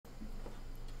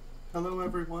Hello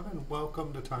everyone and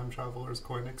welcome to Time Traveler's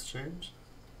Coin Exchange.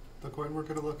 The coin we're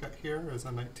going to look at here is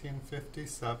a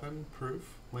 1957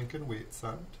 proof Lincoln Wheat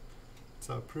cent. It's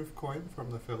a proof coin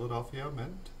from the Philadelphia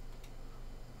Mint.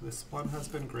 This one has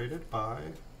been graded by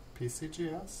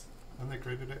PCGS and they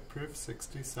graded it proof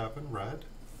 67 red.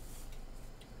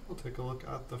 We'll take a look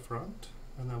at the front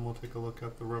and then we'll take a look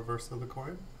at the reverse of the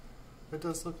coin. It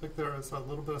does look like there is a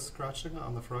little bit of scratching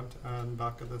on the front and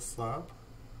back of this slab.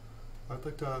 I'd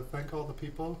like to thank all the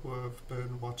people who have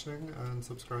been watching and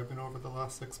subscribing over the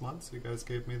last 6 months. You guys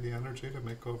gave me the energy to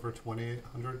make over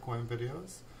 2,800 coin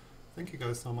videos. Thank you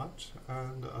guys so much,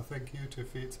 and a thank you to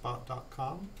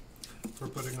feedspot.com for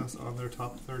putting us on their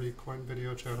top 30 coin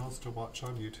video channels to watch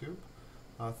on YouTube.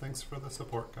 Thanks for the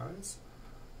support, guys.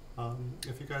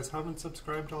 If you guys haven't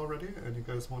subscribed already and you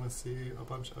guys want to see a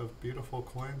bunch of beautiful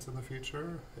coins in the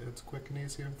future, it's quick and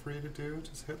easy and free to do.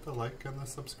 Just hit the like and the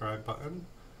subscribe button.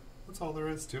 That's all there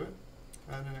is to it.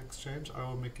 And in exchange, I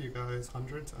will make you guys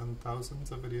hundreds and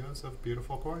thousands of videos of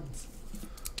beautiful coins.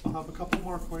 I'll have a couple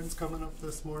more coins coming up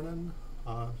this morning,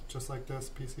 just like this,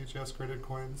 PCGS graded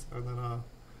coins, and then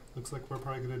looks like we're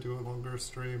probably going to do a longer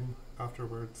stream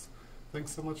afterwards.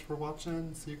 Thanks so much for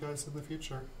watching. See you guys in the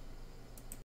future.